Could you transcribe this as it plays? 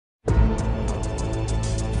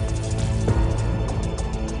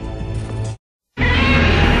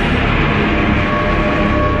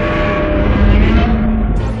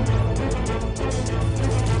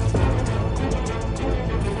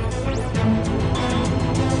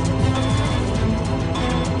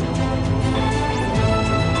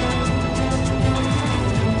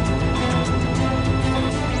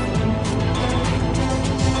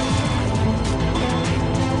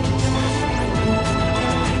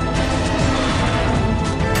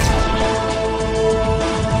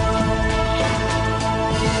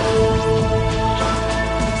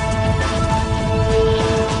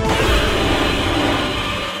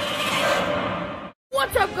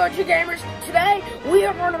today we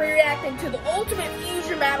are going to be reacting to the ultimate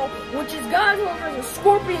fusion battle, which is Godzilla vs.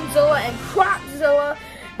 Scorpionzilla and Crocdzilla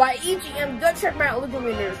by EGM. Go check them out, link in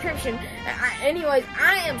the description. Anyways,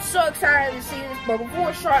 I am so excited to see this, but before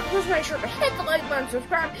we start, please make sure to hit the like button,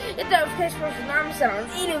 subscribe, hit that notification bell so not miss out on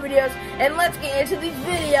any videos, and let's get into these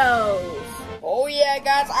videos. Oh yeah,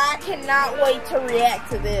 guys, I cannot wait to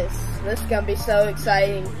react to this. This is going to be so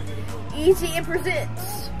exciting. EGM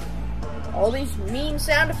presents all these mean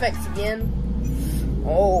sound effects again.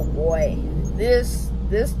 Oh boy, this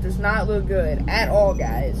does not look good at all,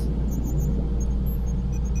 guys.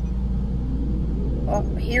 Oh,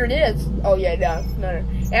 here it is. Oh yeah, no.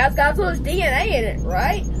 It has Godzilla's DNA in it,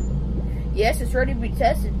 right? Yes, it's ready to be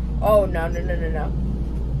tested. Oh no.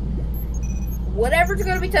 Whatever it's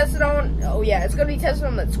going to be tested on, oh yeah, it's going to be tested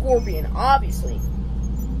on that scorpion, obviously.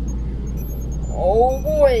 Oh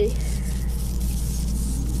boy.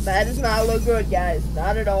 That does not look good, guys.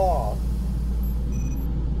 Not at all.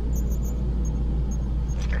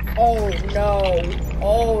 Oh no.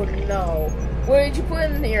 Oh no. What did you put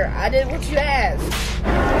in here? I did what you asked.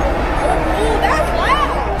 Oh, that's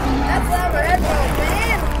loud. That's loud for headphones,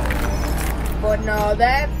 man. But no,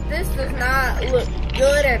 this does not look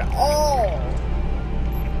good at all.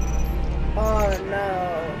 Oh no.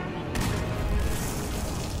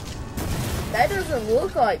 That doesn't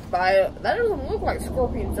look like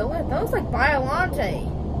Scorpionzilla. That looks like Biolante.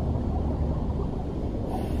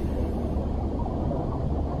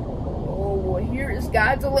 Oh, here is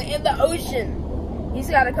Godzilla in the ocean. He's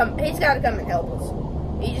gotta come and help us.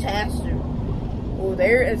 He just has to. Oh,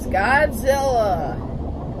 there is Godzilla.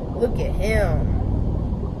 Look at him.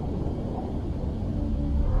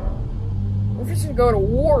 We're just gonna go to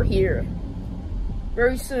war here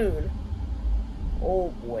very soon.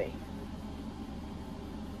 Oh boy.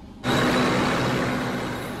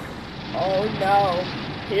 Oh no,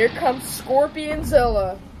 here comes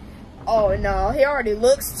Scorpionzilla. Oh no, he already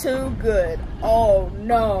looks too good. Oh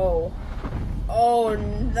no. Oh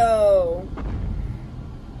no.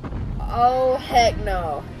 Oh heck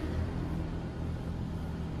no.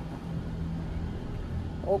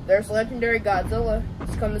 Oh, there's legendary Godzilla.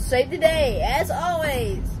 He's come to save the day, as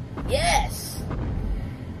always. Yes.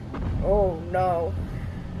 Oh no.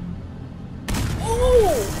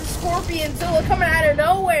 Oh, Scorpionzilla coming out of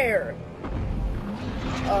nowhere.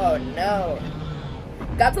 Oh no.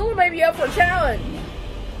 Godzilla may be up for a challenge.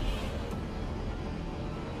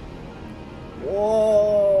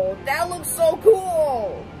 Whoa, that looks so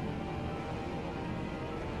cool.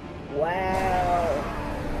 Wow.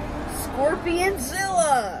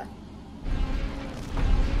 Scorpionzilla.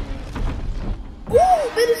 Ooh,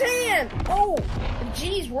 bit his hand. Oh,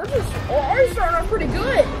 geez, ours starting off pretty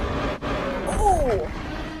good. Oh,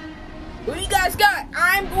 who you guys got?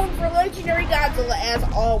 I'm going for legendary Godzilla as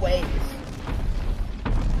always.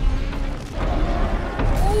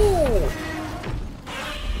 Ooh.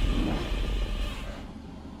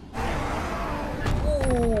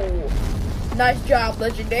 Ooh. Nice job,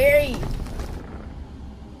 legendary.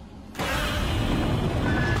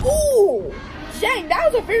 Ooh. Dang, that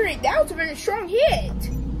was a very strong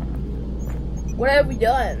hit. What have we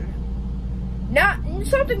done? Not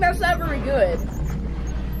something that's not very good.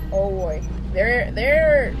 Oh boy. There they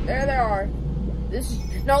are.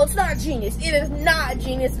 No, it's not genius. It is not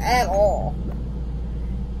genius at all.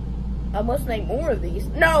 I must make more of these.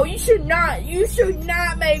 No, you should not. You should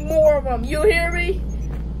not make more of them. You hear me?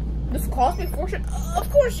 This cost me a fortune. Of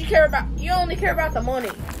course you only care about the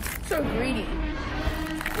money. So greedy.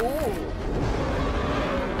 Ooh.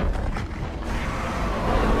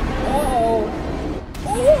 Uh-oh.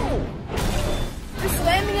 Ooh. Just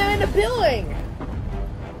slamming him in the building.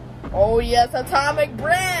 Oh yes, atomic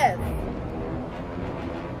breath.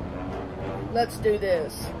 Let's do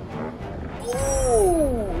this.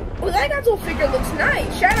 Ooh. Well, that Godzilla figure looks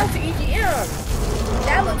nice. Shout out to EGM.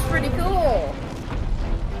 That looks pretty cool.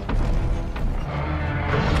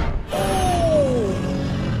 Ooh.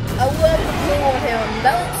 I love the blue on him.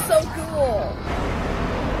 That looks so cool.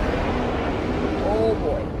 Oh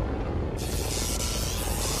boy.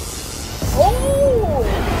 Oh,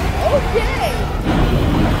 okay.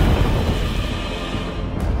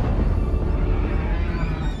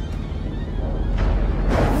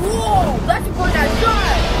 Whoa, that's a pretty nice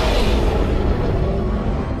shot.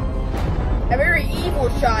 A very evil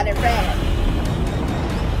shot, in fact.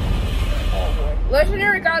 Oh boy.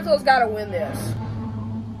 Legendary Godzilla's gotta win this.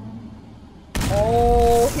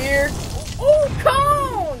 Oh, here. Oh,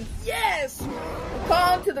 Kong! Yes!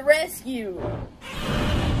 Kong to the rescue.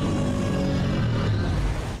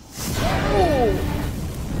 Ooh.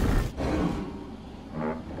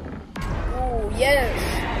 Ooh, yes.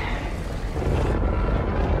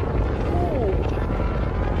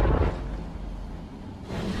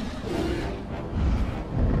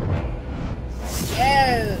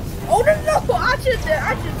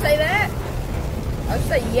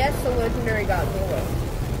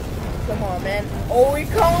 Come on, man. Oh, we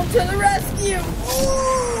call him to the rescue.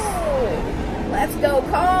 Ooh! Let's go,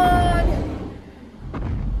 Kong.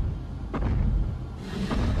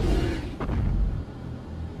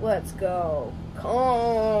 Let's go,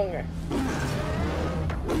 Kong.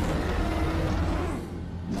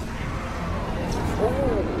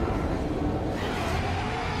 Ooh.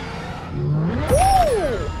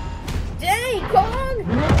 Ooh! Dang, Kong!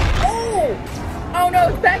 Oh! Oh no,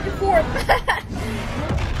 it's back and forth.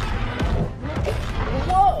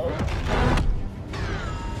 Whoa!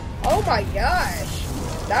 Oh my gosh!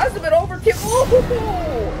 That was a bit overkill.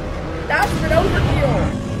 Ooh! That was a bit overkill.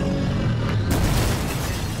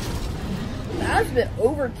 That was a bit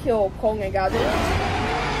overkill, Kong and Godzilla.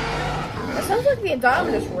 That sounds like the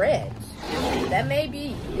Indominus Rex. That may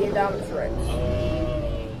be the Indominus Rex.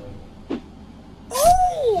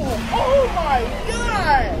 Oh! Oh my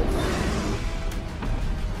god!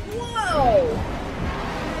 Whoa!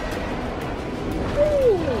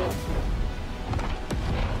 Ooh.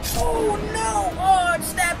 Oh no! Oh, it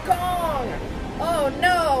snapped Kong! Oh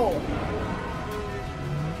no!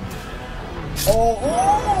 Oh!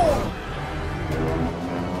 Oh!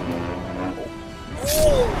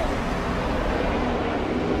 Oh!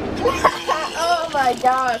 Oh my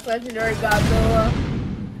gosh, legendary Godzilla.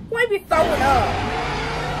 Why be throwing up?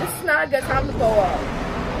 This is not a good time to throw up.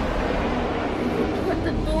 Put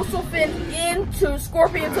the dorsal fin into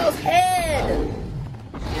Scorpionzilla's head.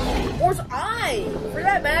 Or his eye, for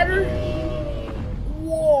that matter.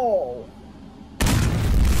 Whoa.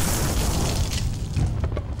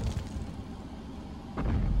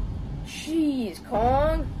 Jeez,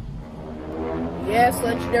 Kong. Yes,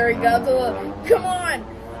 legendary Godzilla. Come on.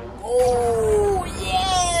 Oh,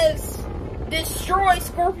 yes! Destroy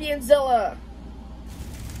Scorpionzilla!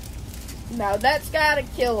 Now that's gotta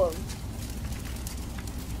kill him.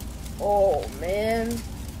 Oh, man.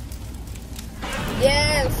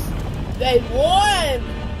 Yes! They won!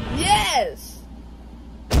 Yes!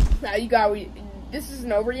 Now you got, this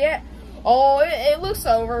isn't over yet? Oh, it looks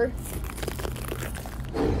over.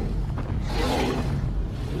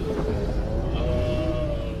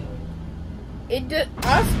 It did.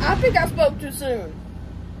 I think I spoke too soon.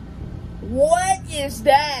 What is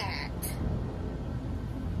that?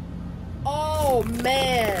 Oh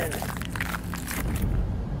man.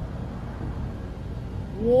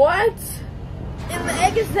 What in the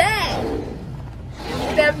egg is that?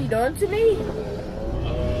 What have you done to me?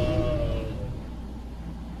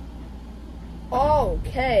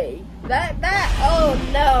 Okay. Oh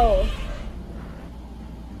no.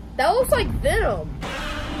 That looks like venom.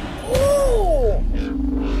 Ooh!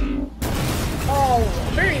 Oh,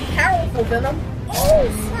 very powerful venom. Oh,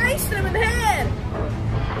 sliced him in the head.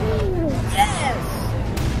 Ooh, yes.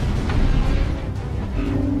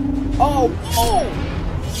 Oh, oh,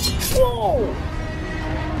 oh,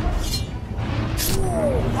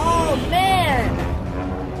 oh man.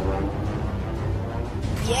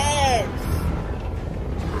 Yes.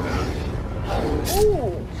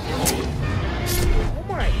 Ooh. Oh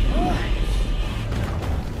my gosh.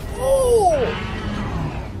 Ooh!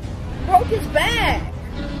 Broke his back!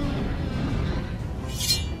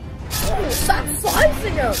 Oh, stop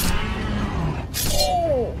slicing him!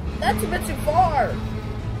 Oh, that's a bit too far.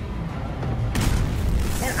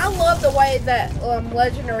 And I love the way that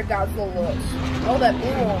legendary Godzilla looks. Oh, that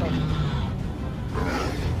blue on him.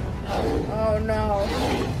 Oh no.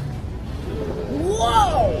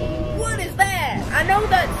 Whoa! What is that? I know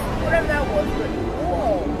that's whatever that was, but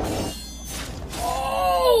whoa.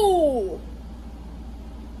 Oh!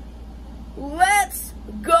 Let's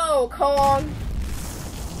go, Kong.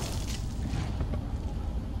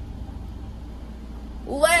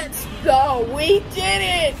 Let's go. We did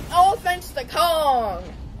it. All thanks to Kong.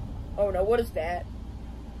 Oh no, what is that?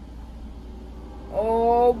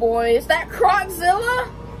 Oh boy, is that Croczilla?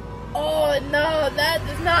 Oh no, that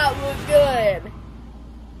does not look good.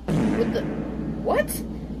 What?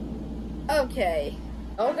 Okay.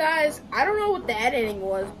 Oh guys, I don't know what the editing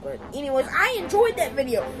was, but anyways, I enjoyed that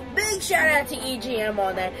video. Big shout out to EGM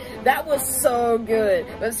on that. That was so good.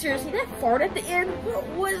 But seriously, that fart at the end, what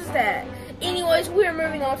was that? Anyways, we are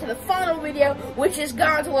moving on to the final video, which is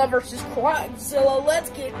Godzilla vs. Croczilla. Let's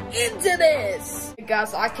get into this. Hey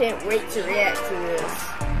guys, I can't wait to react to this.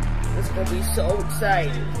 It's gonna be so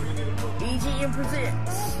exciting. EGM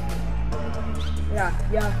presents. Yeah.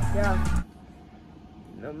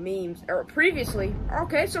 No memes. Or previously.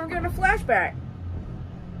 Okay, so we're getting a flashback.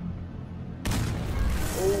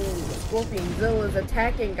 Oh, Scorpionzilla is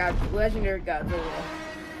attacking legendary Godzilla.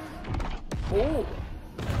 Oh.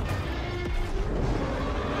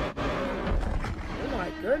 Oh my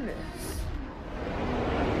goodness.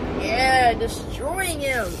 Yeah, yeah, destroying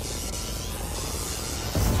him.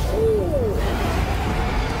 Ooh.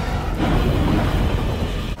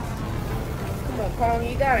 Come on, Kong,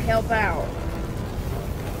 you gotta help out.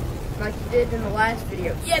 Like you did in the last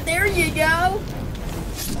video. Yeah, there you go.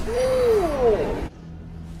 Ooh.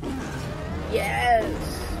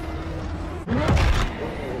 Yes.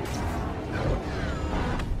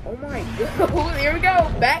 Oh my god. Here we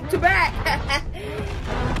go. Back to back.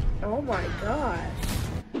 Oh my gosh.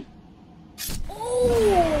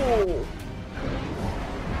 Oh.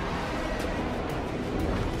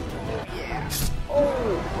 Yeah.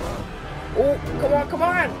 Oh. Oh, come on, come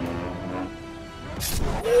on.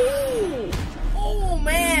 Oh. Oh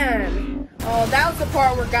man. Oh, that was the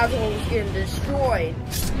part where Godzilla was getting destroyed.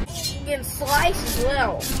 Getting sliced as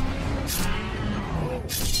well.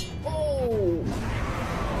 Oh.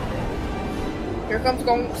 Here comes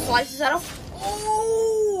going to slice his head off.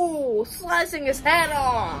 Oh, slicing his head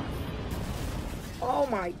off. Oh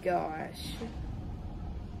my gosh.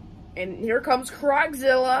 And here comes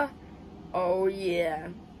Croczilla. Oh yeah.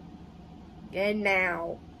 And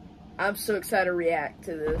now, I'm so excited to react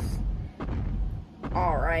to this.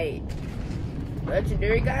 Alright.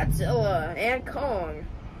 Legendary Godzilla and Kong.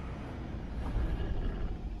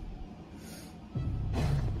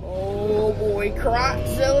 Oh boy,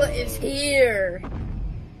 Croczilla is here.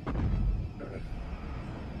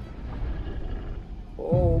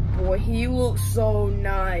 Oh boy, he looks so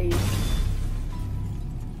nice.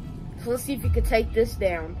 So let's see if he can take this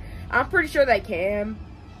down. I'm pretty sure they can.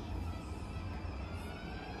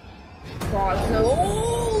 Croczilla.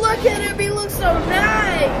 Oh, look at him, he looks so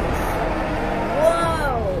nice.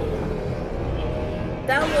 Whoa.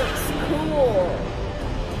 That looks cool.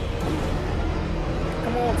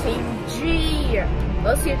 Come on, Team G.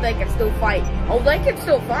 Let's see if they can still fight. Oh, they can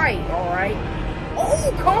still fight, alright.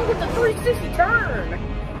 Oh, Kong with the 360 turn.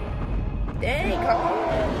 Dang,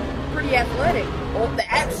 Kong. Pretty athletic. Oh, the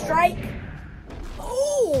axe strike.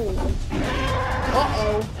 Oh.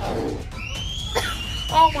 Uh-oh.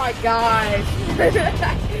 Oh my gosh.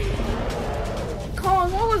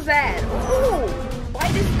 Kong, what was that? Oh,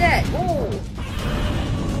 bite his neck. Oh.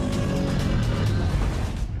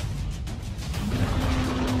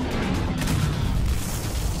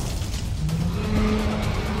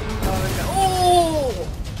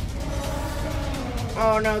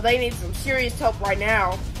 Oh no, they need some serious help right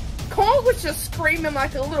now. Kong was just screaming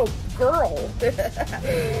like a little girl.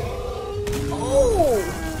 Oh!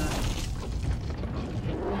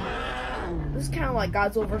 This is kind of like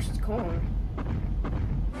Godzilla versus Kong.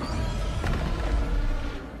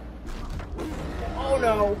 Oh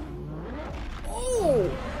no. Oh!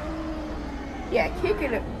 Yeah, kick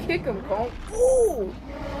him, Kong. Ooh!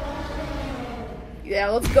 Yeah,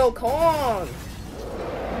 let's go, Kong!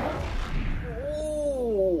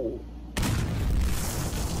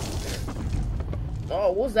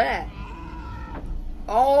 Oh, what's that?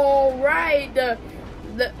 All right, the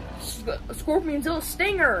Scorpionzilla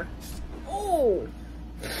stinger. Oh,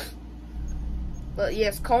 but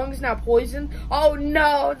yes, Kong is now poisoned. Oh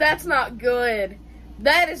no, that's not good.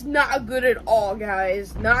 That is not good at all,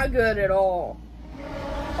 guys. Not good at all.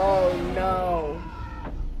 Oh no,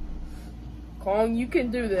 Kong, you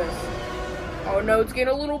can do this. Oh no, it's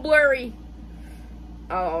getting a little blurry.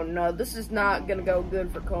 Oh no, this is not gonna go good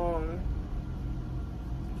for Kong.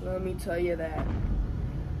 Let me tell you that.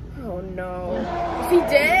 Oh no. Is he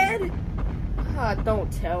dead? Ah,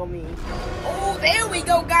 don't tell me. Oh, there we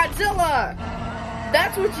go, Godzilla!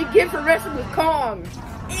 That's what you get for messing with Kong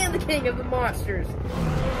and the King of the Monsters.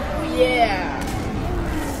 Oh, yeah.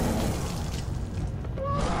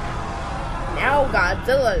 Now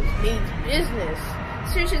Godzilla means business.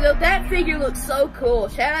 Seriously though, that figure looks so cool.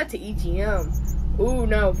 Shout out to EGM. Ooh,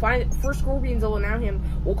 no. First Scorpionzilla, now him.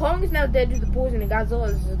 Well, Kong is now dead due to the poison, and Godzilla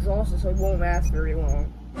is exhausted, so he won't last very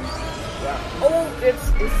long. Yeah. Oh, it's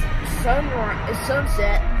sunrise. It's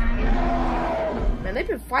sunset. Man, they've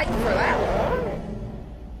been fighting for that long.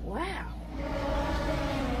 Wow.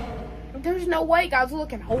 There's no way Godzilla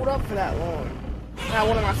can hold up for that long. Now,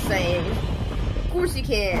 what am I saying? Of course he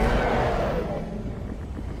can.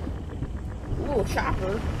 Ooh, a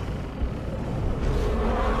chopper.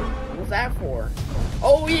 What's that for?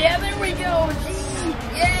 Oh yeah, there we go. Gee,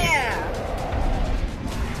 yeah.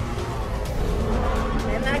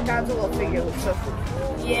 Man, that Godzilla figure looks so cool.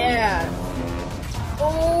 Yeah.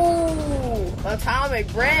 Oh, atomic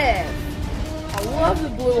breath. I love the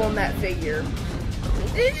blue on that figure.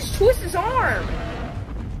 He just twisted his arm.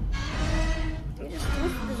 He just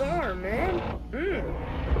twisted his arm, man.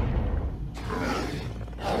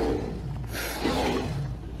 Oh.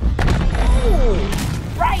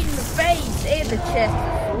 Right in the face and the chest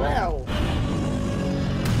as well.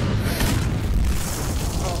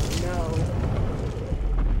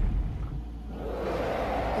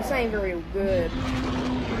 this ain't very good.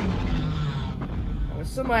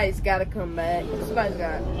 Somebody's got to come back. Somebody's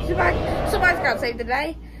got to save the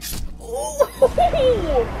day. Ooh,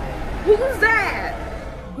 who was that?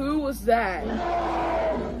 Who was that?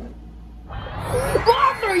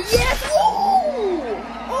 Arthur, yes! Ooh!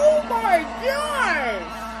 Oh my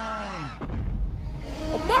gosh!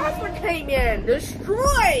 Martha came in,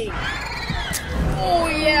 destroyed! Oh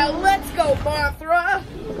yeah, let's go, Martha!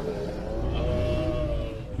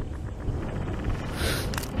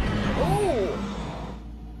 Oh!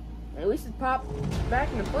 At least it popped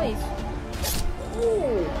back into place.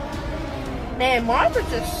 Ooh! Man, Martha's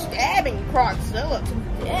just stabbing Crocdzilla to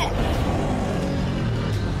death.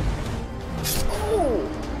 Ooh!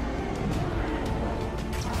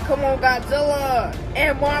 Come on, Godzilla!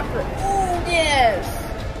 And Martha! Oh, yes!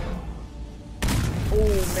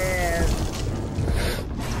 Oh, man.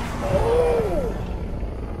 Oh!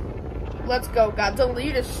 Let's go, Godzilla.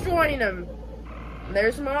 You're destroying him.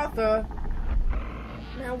 There's Martha.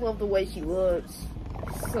 I love the way she looks.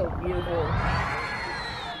 So beautiful.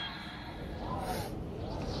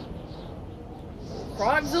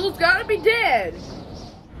 Crocdzilla's gotta be dead.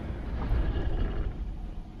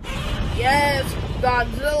 Yes,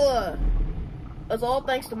 Godzilla. That's all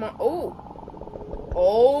thanks to Martha.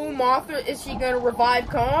 Oh, Martha, is she gonna revive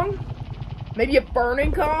Kong? Maybe a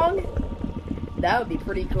burning Kong? That would be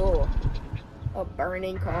pretty cool. A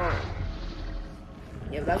burning Kong.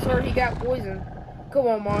 Yeah, that's where he got poisoned. Come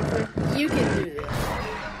on, Martha. You can do this.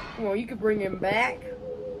 Come on, you can bring him back.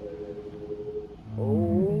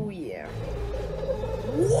 Oh, yeah.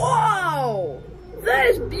 Wow! That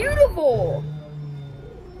is beautiful!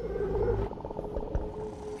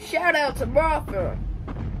 Shout out to Martha.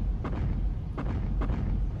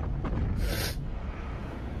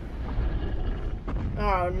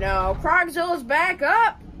 Oh no, Crocdzilla's back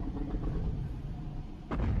up!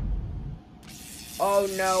 Oh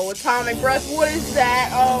no, atomic breath, what is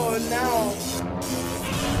that? Oh no.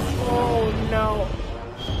 Oh no.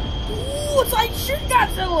 Ooh, it's like Shin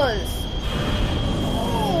Godzilla's!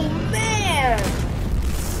 Oh man!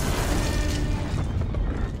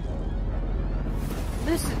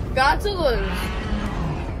 This is Godzilla's.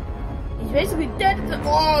 He's basically dead.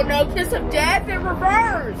 Oh no, kiss of death in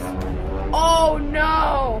reverse! Oh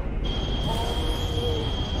no!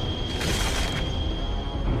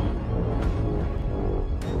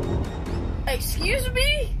 Excuse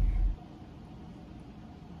me?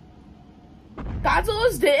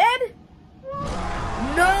 Godzilla's dead?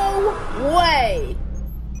 No way!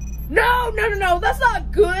 No, that's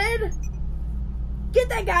not good! Get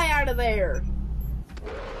that guy out of there!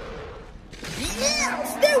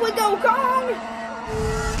 Yes! There we go, Kong!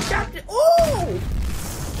 Oh!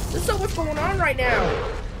 There's so much going on right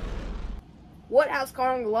now. What has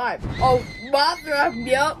Kong alive? Oh, Mothra.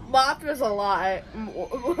 Yep, Mothra's alive.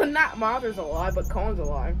 Not Mothra's alive, but Kong's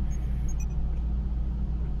alive.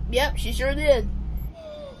 Yep, she sure did.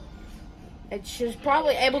 And she's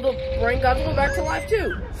probably able to bring Godzilla back to life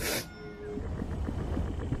too.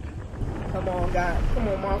 Come on, God. Come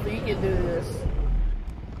on, Mothra. You can do this.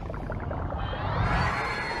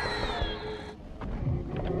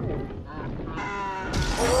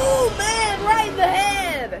 Oh man, right in the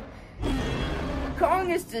head!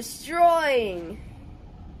 Kong is destroying.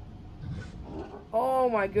 Oh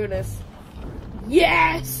my goodness.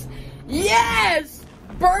 Yes! Yes!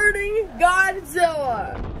 Burning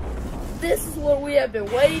Godzilla! This is what we have been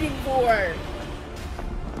waiting for.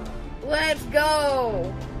 Let's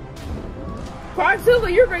go!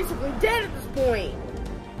 Godzilla, you're basically dead at this point.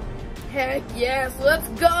 Heck yes, let's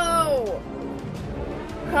go!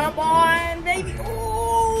 Come on, baby!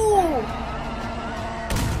 Ooh!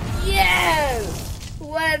 Yes!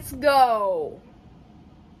 Let's go!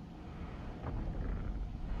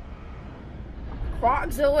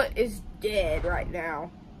 Crocdzilla is dead right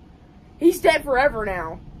now. He's dead forever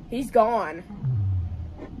now. He's gone.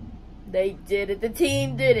 They did it. The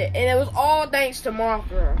team did it. And it was all thanks to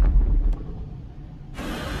Mothra.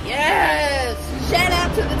 Yes! Shout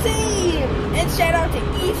out to the team! And shout out to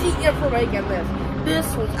EGM for making this.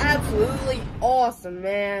 This was absolutely awesome,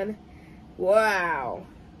 man. Wow.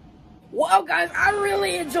 Well, guys, I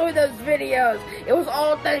really enjoyed those videos. It was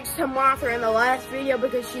all thanks to Mothra in the last video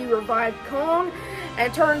because she revived Kong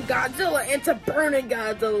and turned Godzilla into burning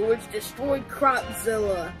Godzilla, which destroyed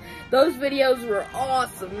Crocdzilla. Those videos were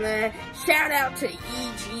awesome, man. Shout out to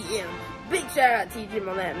EGM. Big shout out to EGM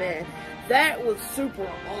on that, man. That was super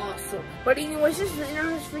awesome. But anyways, this is the end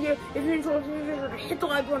of this video. If you enjoyed this video, hit the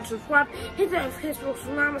like button, subscribe, hit that notification bell so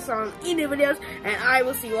I'm not missing on any videos, and I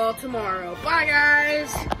will see you all tomorrow. Bye,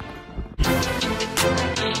 guys!